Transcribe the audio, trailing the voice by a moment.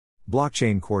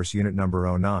Blockchain Course Unit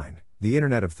Number 09, The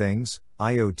Internet of Things,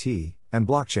 IoT, and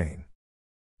Blockchain.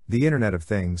 The Internet of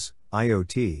Things,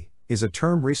 IoT, is a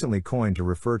term recently coined to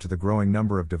refer to the growing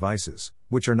number of devices,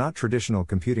 which are not traditional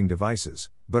computing devices,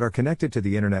 but are connected to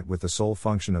the Internet with the sole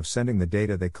function of sending the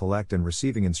data they collect and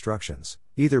receiving instructions,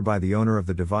 either by the owner of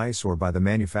the device or by the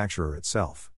manufacturer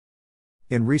itself.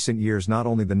 In recent years, not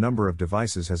only the number of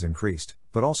devices has increased,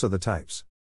 but also the types.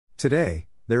 Today,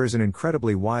 there is an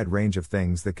incredibly wide range of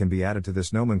things that can be added to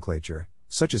this nomenclature,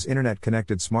 such as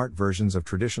Internet-connected smart versions of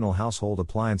traditional household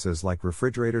appliances like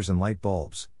refrigerators and light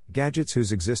bulbs, gadgets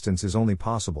whose existence is only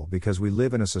possible because we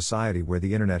live in a society where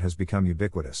the Internet has become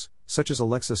ubiquitous, such as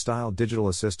Alexa-style digital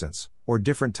assistants, or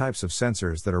different types of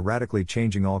sensors that are radically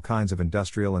changing all kinds of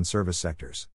industrial and service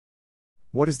sectors.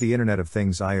 What is the Internet of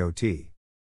Things IoT?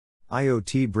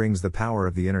 IoT brings the power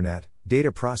of the Internet,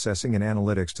 data processing and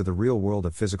analytics to the real world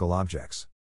of physical objects.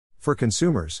 For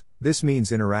consumers, this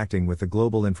means interacting with the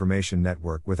global information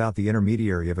network without the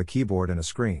intermediary of a keyboard and a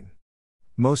screen.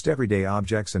 Most everyday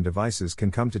objects and devices can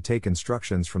come to take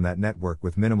instructions from that network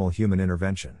with minimal human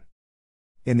intervention.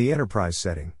 In the enterprise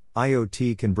setting,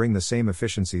 IoT can bring the same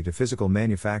efficiency to physical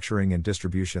manufacturing and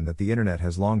distribution that the Internet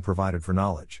has long provided for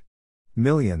knowledge.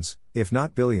 Millions, if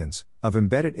not billions, of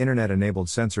embedded Internet-enabled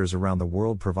sensors around the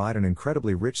world provide an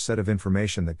incredibly rich set of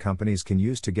information that companies can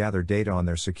use to gather data on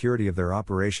their security of their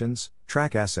operations,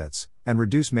 track assets, and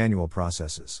reduce manual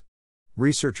processes.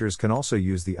 Researchers can also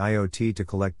use the IoT to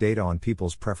collect data on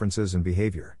people's preferences and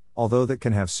behavior, although that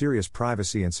can have serious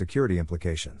privacy and security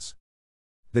implications.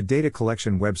 The data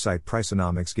collection website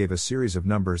Priceonomics gave a series of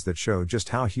numbers that show just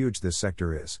how huge this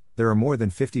sector is. There are more than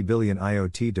 50 billion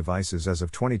IoT devices as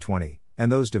of 2020,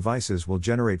 and those devices will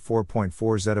generate 4.4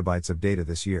 zettabytes of data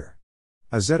this year.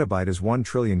 A zettabyte is 1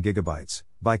 trillion gigabytes.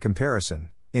 By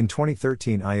comparison, in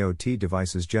 2013 IoT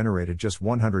devices generated just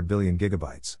 100 billion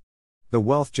gigabytes. The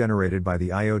wealth generated by the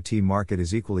IoT market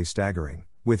is equally staggering,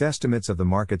 with estimates of the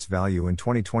market's value in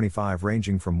 2025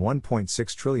 ranging from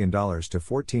 $1.6 trillion to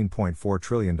 $14.4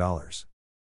 trillion.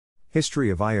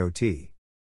 History of IoT.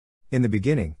 In the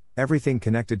beginning, everything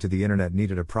connected to the Internet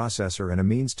needed a processor and a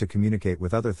means to communicate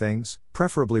with other things,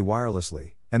 preferably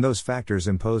wirelessly, and those factors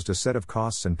imposed a set of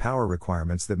costs and power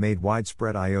requirements that made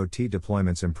widespread IoT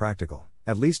deployments impractical,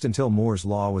 at least until Moore's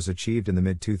Law was achieved in the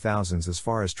mid-2000s as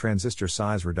far as transistor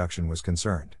size reduction was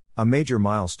concerned. A major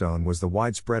milestone was the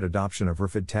widespread adoption of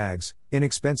RFID tags,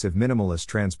 inexpensive minimalist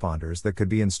transponders that could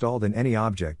be installed in any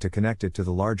object to connect it to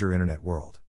the larger Internet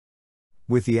world.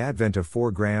 With the advent of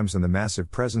 4G and the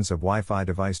massive presence of Wi-Fi,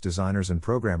 device designers and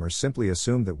programmers simply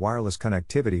assumed that wireless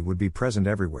connectivity would be present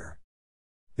everywhere.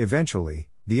 Eventually,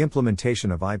 the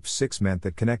implementation of IPv6 meant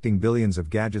that connecting billions of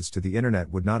gadgets to the Internet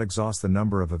would not exhaust the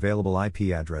number of available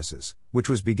IP addresses, which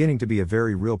was beginning to be a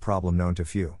very real problem known to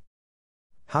few.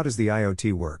 How does the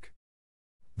IoT work?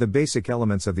 The basic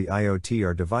elements of the IoT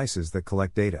are devices that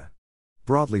collect data.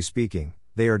 Broadly speaking,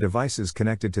 they are devices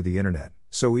connected to the Internet,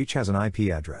 so each has an IP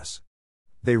address.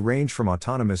 They range from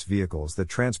autonomous vehicles that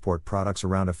transport products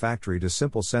around a factory to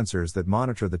simple sensors that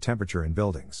monitor the temperature in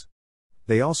buildings.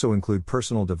 They also include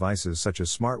personal devices such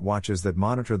as smartwatches that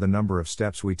monitor the number of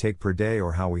steps we take per day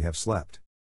or how we have slept.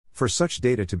 For such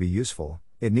data to be useful,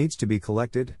 it needs to be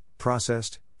collected,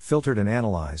 processed, filtered and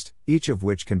analyzed, each of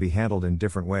which can be handled in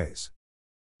different ways.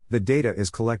 The data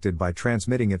is collected by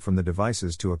transmitting it from the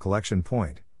devices to a collection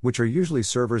point, which are usually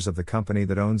servers of the company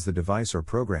that owns the device or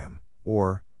program,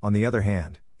 or, on the other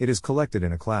hand, it is collected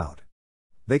in a cloud.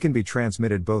 They can be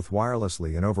transmitted both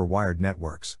wirelessly and over wired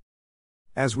networks.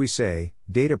 As we say,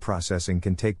 data processing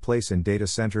can take place in data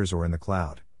centers or in the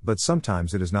cloud, but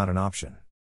sometimes it is not an option.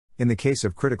 In the case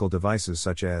of critical devices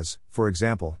such as, for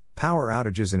example, power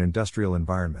outages in industrial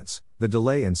environments, the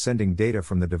delay in sending data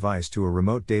from the device to a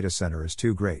remote data center is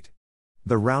too great.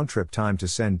 The round-trip time to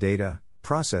send data,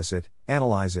 process it,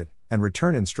 analyze it, and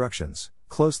return instructions,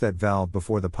 close that valve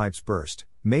before the pipes burst,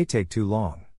 may take too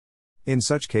long. In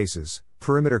such cases,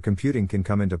 perimeter computing can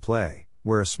come into play,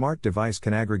 where a smart device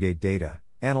can aggregate data,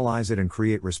 analyze it and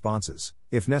create responses,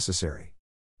 if necessary.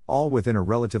 All within a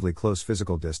relatively close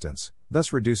physical distance,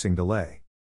 thus reducing delay.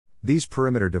 These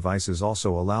perimeter devices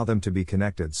also allow them to be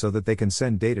connected so that they can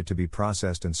send data to be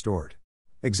processed and stored.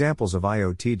 Examples of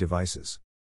IoT devices.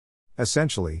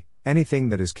 Essentially, anything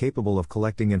that is capable of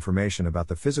collecting information about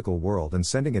the physical world and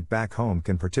sending it back home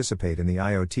can participate in the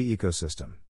IoT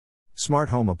ecosystem. Smart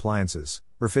home appliances,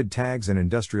 RFID tags and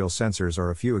industrial sensors are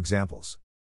a few examples.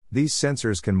 These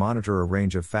sensors can monitor a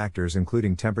range of factors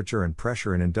including temperature and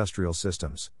pressure in industrial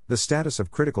systems, the status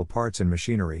of critical parts in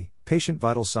machinery, patient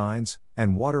vital signs,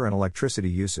 and water and electricity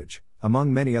usage,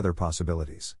 among many other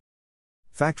possibilities.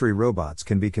 Factory robots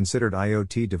can be considered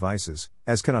IoT devices,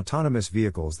 as can autonomous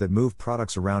vehicles that move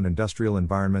products around industrial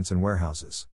environments and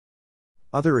warehouses.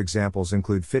 Other examples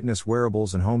include fitness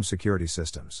wearables and home security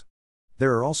systems.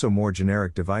 There are also more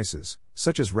generic devices,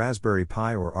 such as Raspberry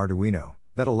Pi or Arduino,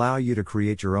 that allow you to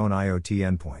create your own IoT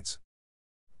endpoints.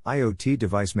 IoT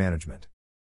Device Management.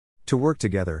 To work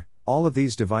together, all of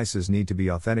these devices need to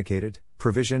be authenticated,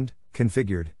 provisioned,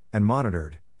 configured, and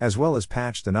monitored, as well as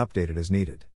patched and updated as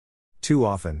needed. Too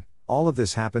often, all of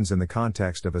this happens in the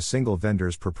context of a single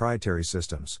vendor's proprietary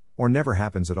systems, or never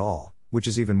happens at all, which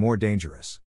is even more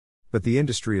dangerous. But the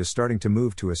industry is starting to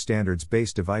move to a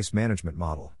standards-based device management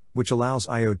model, which allows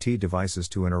IoT devices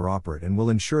to interoperate and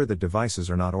will ensure that devices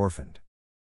are not orphaned.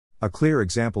 A clear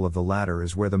example of the latter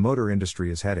is where the motor industry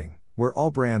is heading, where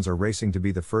all brands are racing to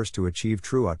be the first to achieve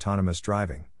true autonomous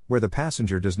driving, where the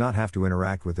passenger does not have to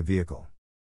interact with the vehicle.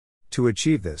 To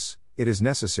achieve this, it is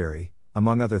necessary,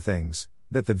 among other things,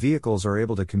 that the vehicles are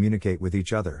able to communicate with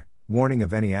each other, warning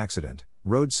of any accident,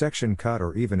 road section cut,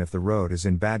 or even if the road is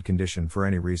in bad condition for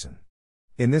any reason.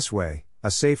 In this way, a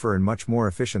safer and much more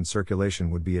efficient circulation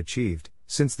would be achieved,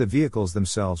 since the vehicles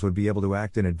themselves would be able to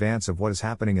act in advance of what is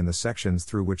happening in the sections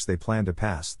through which they plan to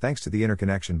pass, thanks to the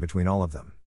interconnection between all of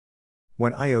them.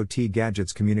 When IoT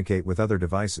gadgets communicate with other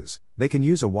devices, they can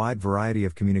use a wide variety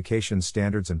of communication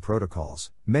standards and protocols,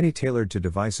 many tailored to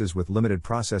devices with limited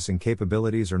processing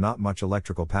capabilities or not much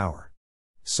electrical power.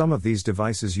 Some of these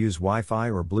devices use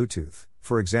Wi-Fi or Bluetooth,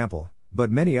 for example,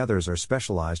 but many others are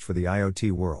specialized for the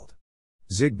IoT world.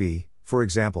 Zigbee, for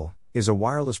example, is a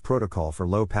wireless protocol for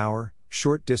low-power,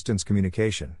 short-distance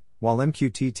communication, while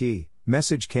MQTT,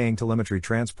 message carrying telemetry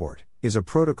transport, is a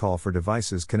protocol for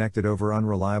devices connected over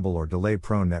unreliable or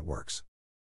delay-prone networks.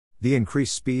 The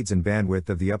increased speeds and bandwidth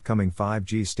of the upcoming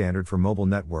 5G standard for mobile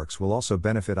networks will also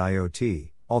benefit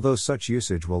IoT, although such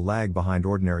usage will lag behind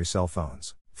ordinary cell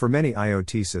phones. For many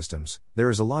IoT systems, there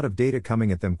is a lot of data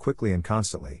coming at them quickly and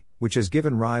constantly, which has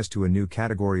given rise to a new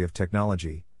category of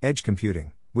technology, edge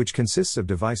computing, which consists of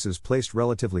devices placed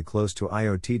relatively close to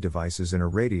IoT devices in a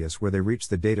radius where they reach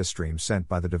the data stream sent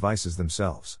by the devices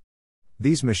themselves.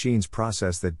 These machines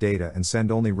process that data and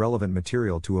send only relevant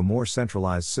material to a more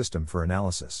centralized system for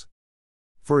analysis.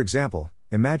 For example,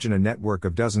 imagine a network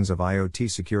of dozens of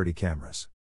IoT security cameras.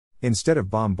 Instead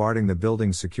of bombarding the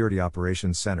building's Security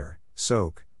Operations Center,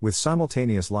 SOC, with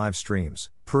simultaneous live streams,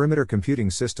 perimeter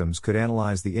computing systems could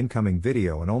analyze the incoming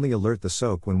video and only alert the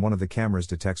SOC when one of the cameras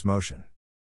detects motion.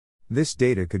 This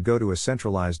data could go to a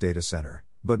centralized data center,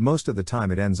 but most of the time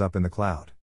it ends up in the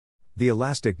cloud. The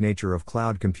elastic nature of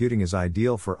cloud computing is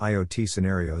ideal for IoT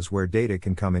scenarios where data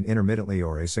can come in intermittently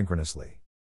or asynchronously.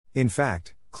 In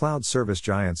fact, cloud service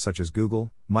giants such as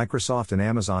Google, Microsoft, and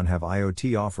Amazon have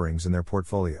IoT offerings in their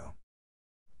portfolio.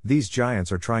 These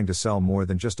giants are trying to sell more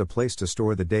than just a place to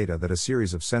store the data that a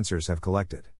series of sensors have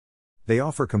collected. They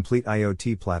offer complete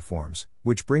IoT platforms,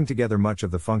 which bring together much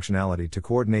of the functionality to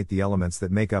coordinate the elements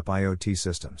that make up IoT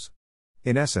systems.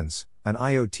 In essence, an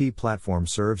IoT platform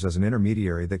serves as an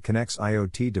intermediary that connects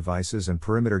IoT devices and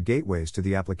perimeter gateways to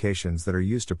the applications that are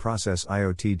used to process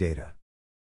IoT data.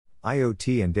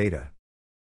 IoT and Data.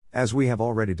 As we have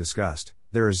already discussed,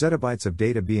 there are zettabytes of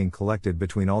data being collected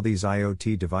between all these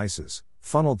IoT devices,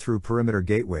 funneled through perimeter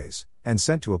gateways, and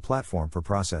sent to a platform for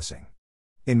processing.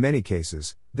 In many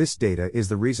cases, this data is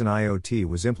the reason IoT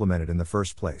was implemented in the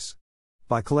first place.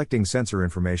 By collecting sensor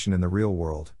information in the real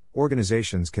world,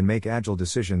 organizations can make agile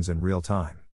decisions in real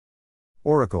time.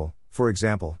 Oracle, for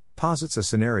example, posits a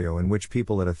scenario in which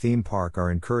people at a theme park are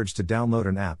encouraged to download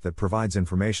an app that provides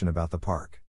information about the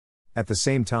park. At the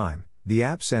same time, the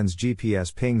app sends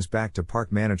GPS pings back to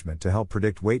park management to help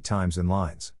predict wait times in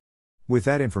lines. With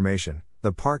that information,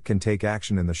 the park can take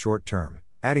action in the short term,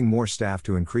 adding more staff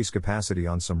to increase capacity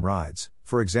on some rides,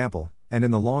 for example, and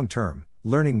in the long term,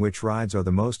 learning which rides are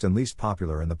the most and least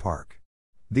popular in the park.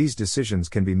 These decisions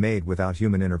can be made without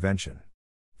human intervention.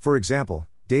 For example,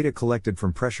 data collected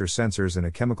from pressure sensors in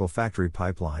a chemical factory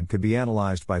pipeline could be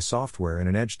analyzed by software in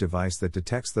an edge device that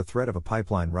detects the threat of a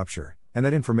pipeline rupture, and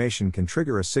that information can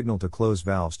trigger a signal to close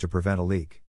valves to prevent a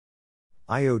leak.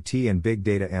 IoT and Big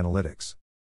Data Analytics.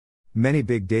 Many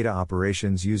big data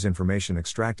operations use information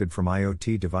extracted from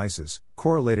IoT devices,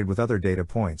 correlated with other data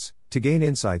points, to gain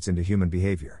insights into human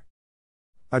behavior.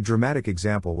 A dramatic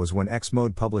example was when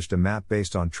Xmode published a map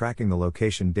based on tracking the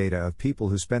location data of people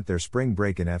who spent their spring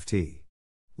break in Ft.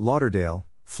 Lauderdale,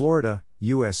 Florida,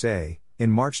 USA,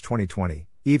 in March 2020,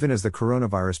 even as the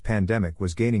coronavirus pandemic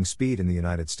was gaining speed in the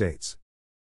United States.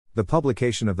 The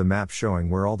publication of the map showing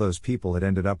where all those people had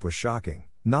ended up was shocking,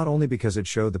 not only because it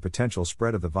showed the potential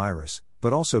spread of the virus,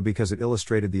 but also because it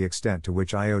illustrated the extent to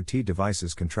which IoT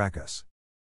devices can track us.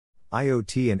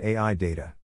 IoT and AI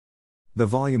data. The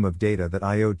volume of data that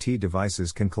IoT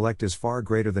devices can collect is far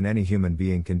greater than any human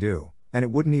being can do, and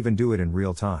it wouldn't even do it in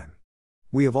real time.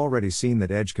 We have already seen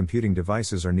that edge computing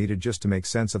devices are needed just to make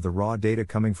sense of the raw data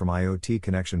coming from IoT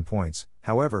connection points.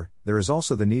 However, there is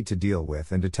also the need to deal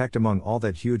with and detect among all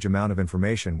that huge amount of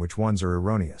information which ones are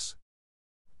erroneous.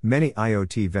 Many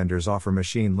IoT vendors offer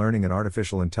machine learning and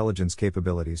artificial intelligence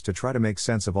capabilities to try to make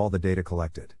sense of all the data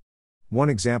collected. One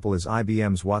example is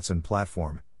IBM's Watson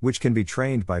platform, which can be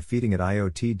trained by feeding it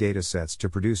IoT datasets to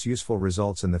produce useful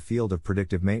results in the field of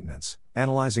predictive maintenance,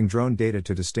 analyzing drone data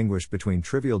to distinguish between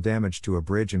trivial damage to a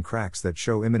bridge and cracks that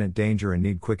show imminent danger and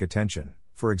need quick attention,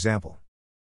 for example.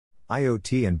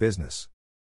 IoT and business.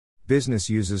 Business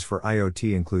uses for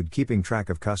IoT include keeping track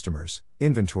of customers,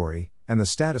 inventory, and the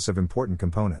status of important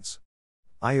components.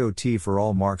 IoT for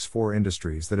all marks 4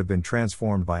 industries that have been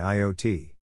transformed by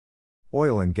IoT.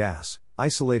 Oil and gas,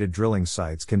 isolated drilling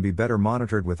sites can be better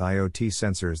monitored with IoT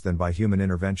sensors than by human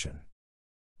intervention.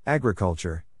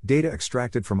 Agriculture, data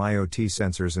extracted from IoT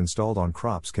sensors installed on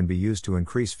crops can be used to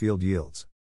increase field yields.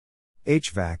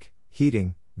 HVAC,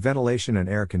 heating, ventilation and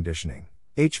air conditioning.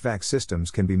 HVAC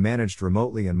systems can be managed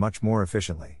remotely and much more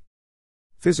efficiently.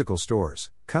 Physical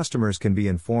stores, customers can be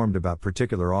informed about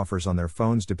particular offers on their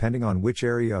phones depending on which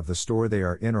area of the store they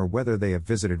are in or whether they have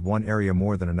visited one area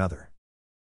more than another.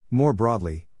 More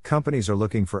broadly, companies are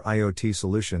looking for IoT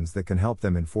solutions that can help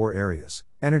them in 4 areas: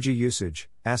 energy usage,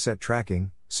 asset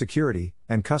tracking, security,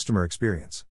 and customer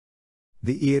experience.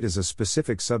 The IoT is a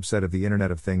specific subset of the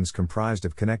Internet of Things comprised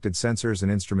of connected sensors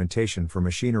and instrumentation for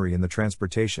machinery in the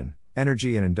transportation,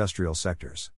 energy and industrial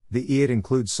sectors. The IoT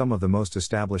includes some of the most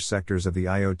established sectors of the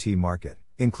IoT market,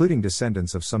 including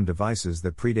descendants of some devices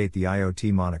that predate the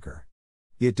IoT moniker.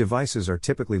 IoT devices are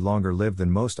typically longer lived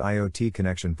than most IoT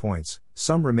connection points,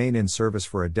 some remain in service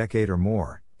for a decade or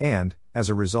more, and, as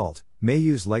a result, may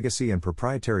use legacy and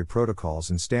proprietary protocols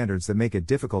and standards that make it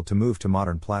difficult to move to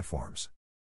modern platforms.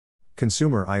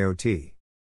 Consumer IoT.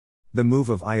 The move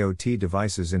of IoT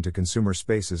devices into consumer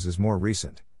spaces is more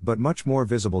recent, but much more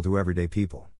visible to everyday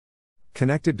people.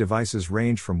 Connected devices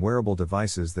range from wearable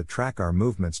devices that track our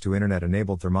movements to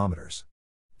internet-enabled thermometers.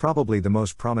 Probably the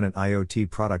most prominent IoT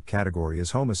product category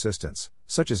is home assistants,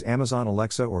 such as Amazon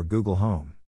Alexa or Google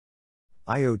Home.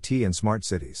 IoT and smart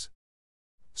cities.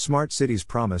 Smart cities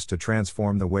promise to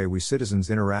transform the way we citizens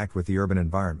interact with the urban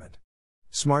environment.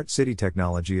 Smart city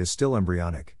technology is still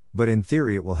embryonic, but in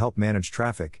theory it will help manage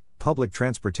traffic, public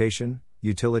transportation,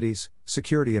 utilities,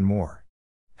 security and more.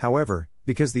 However,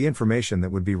 because the information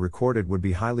that would be recorded would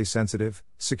be highly sensitive,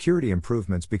 security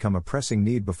improvements become a pressing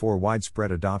need before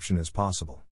widespread adoption is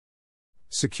possible.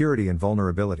 Security and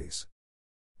vulnerabilities.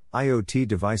 IoT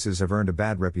devices have earned a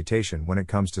bad reputation when it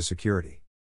comes to security.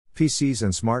 PCs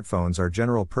and smartphones are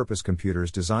general-purpose computers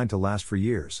designed to last for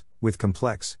years, with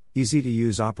complex,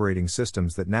 easy-to-use operating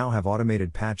systems that now have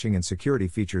automated patching and security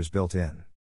features built in.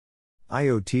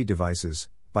 IoT devices,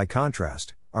 by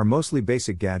contrast, are mostly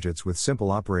basic gadgets with simple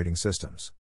operating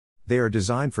systems. They are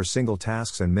designed for single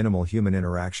tasks and minimal human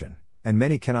interaction, and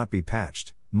many cannot be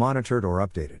patched, monitored or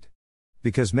updated.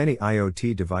 Because many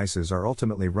IoT devices are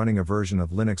ultimately running a version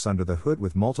of Linux under the hood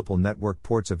with multiple network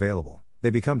ports available, they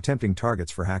become tempting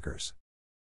targets for hackers.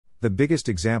 The biggest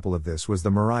example of this was the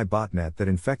Mirai botnet that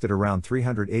infected around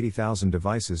 380,000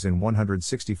 devices in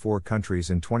 164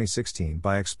 countries in 2016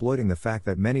 by exploiting the fact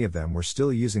that many of them were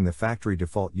still using the factory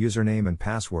default username and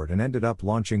password and ended up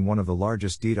launching one of the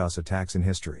largest DDoS attacks in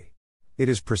history. It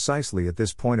is precisely at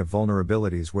this point of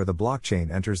vulnerabilities where the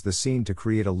blockchain enters the scene to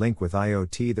create a link with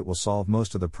IoT that will solve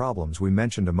most of the problems we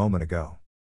mentioned a moment ago.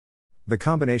 The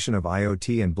combination of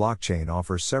IoT and blockchain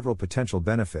offers several potential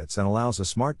benefits and allows a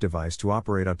smart device to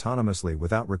operate autonomously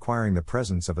without requiring the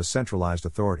presence of a centralized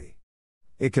authority.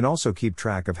 It can also keep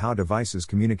track of how devices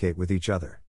communicate with each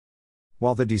other.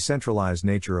 While the decentralized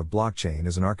nature of blockchain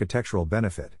is an architectural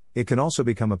benefit, it can also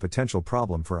become a potential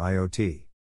problem for IoT.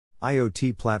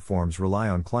 IoT platforms rely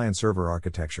on client-server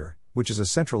architecture, which is a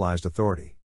centralized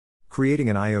authority. Creating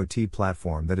an IoT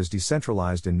platform that is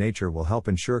decentralized in nature will help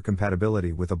ensure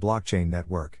compatibility with a blockchain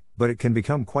network, but it can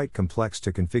become quite complex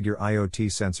to configure IoT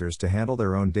sensors to handle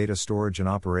their own data storage and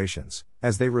operations,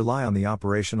 as they rely on the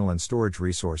operational and storage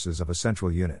resources of a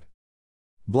central unit.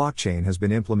 Blockchain has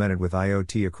been implemented with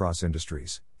IoT across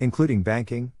industries, including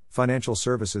banking, financial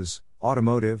services,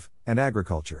 automotive, and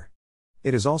agriculture.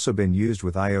 It has also been used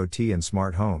with IoT in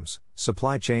smart homes,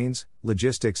 supply chains,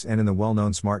 logistics and in the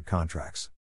well-known smart contracts.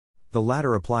 The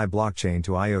latter apply blockchain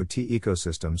to IoT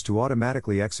ecosystems to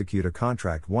automatically execute a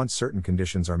contract once certain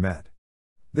conditions are met.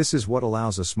 This is what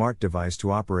allows a smart device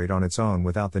to operate on its own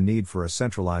without the need for a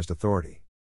centralized authority.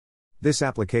 This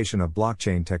application of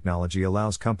blockchain technology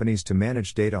allows companies to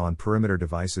manage data on perimeter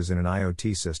devices in an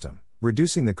IoT system,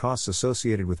 reducing the costs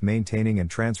associated with maintaining and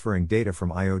transferring data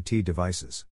from IoT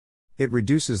devices. It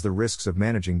reduces the risks of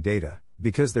managing data,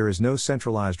 because there is no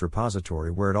centralized repository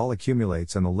where it all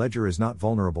accumulates and the ledger is not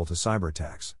vulnerable to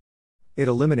cyberattacks. It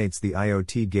eliminates the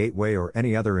IoT gateway or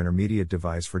any other intermediate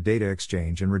device for data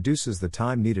exchange and reduces the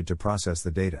time needed to process the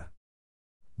data.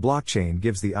 Blockchain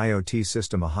gives the IoT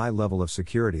system a high level of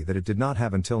security that it did not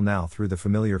have until now through the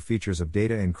familiar features of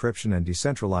data encryption and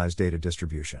decentralized data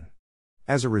distribution.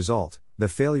 As a result, the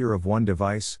failure of one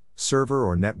device, server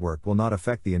or network will not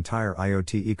affect the entire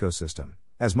IoT ecosystem,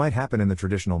 as might happen in the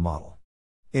traditional model.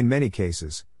 In many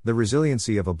cases, the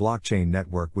resiliency of a blockchain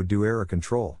network would do error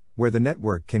control, where the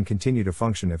network can continue to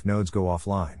function if nodes go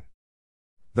offline.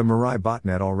 The Mirai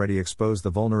botnet already exposed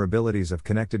the vulnerabilities of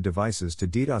connected devices to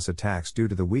DDoS attacks due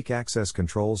to the weak access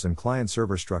controls and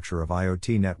client-server structure of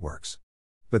IoT networks.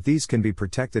 But these can be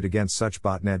protected against such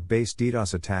botnet-based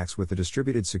DDoS attacks with the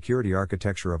distributed security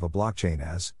architecture of a blockchain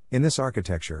as, in this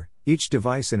architecture, each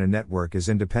device in a network is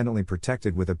independently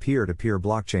protected with a peer-to-peer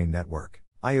blockchain network.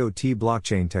 IoT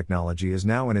blockchain technology is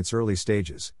now in its early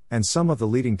stages, and some of the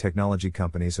leading technology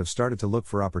companies have started to look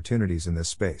for opportunities in this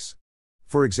space.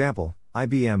 For example,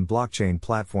 IBM Blockchain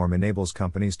Platform enables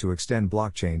companies to extend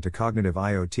blockchain to cognitive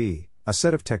IoT, a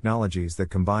set of technologies that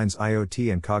combines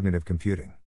IoT and cognitive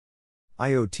computing.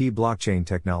 IoT blockchain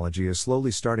technology is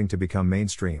slowly starting to become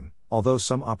mainstream, although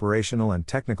some operational and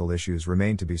technical issues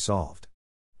remain to be solved.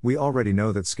 We already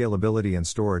know that scalability and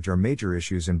storage are major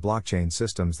issues in blockchain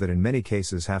systems that in many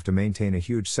cases have to maintain a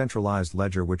huge centralized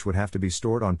ledger which would have to be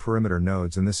stored on perimeter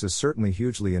nodes, and this is certainly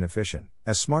hugely inefficient,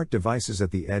 as smart devices at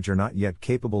the edge are not yet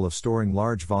capable of storing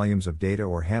large volumes of data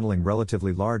or handling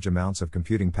relatively large amounts of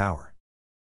computing power.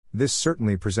 This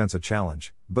certainly presents a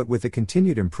challenge, but with the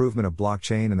continued improvement of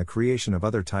blockchain and the creation of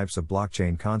other types of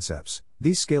blockchain concepts,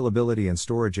 these scalability and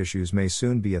storage issues may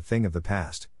soon be a thing of the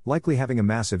past, likely having a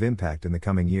massive impact in the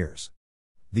coming years.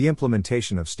 The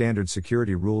implementation of standard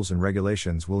security rules and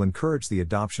regulations will encourage the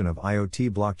adoption of IoT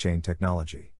blockchain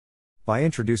technology. By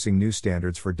introducing new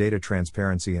standards for data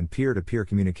transparency and peer-to-peer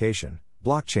communication,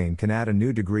 blockchain can add a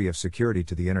new degree of security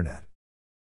to the Internet.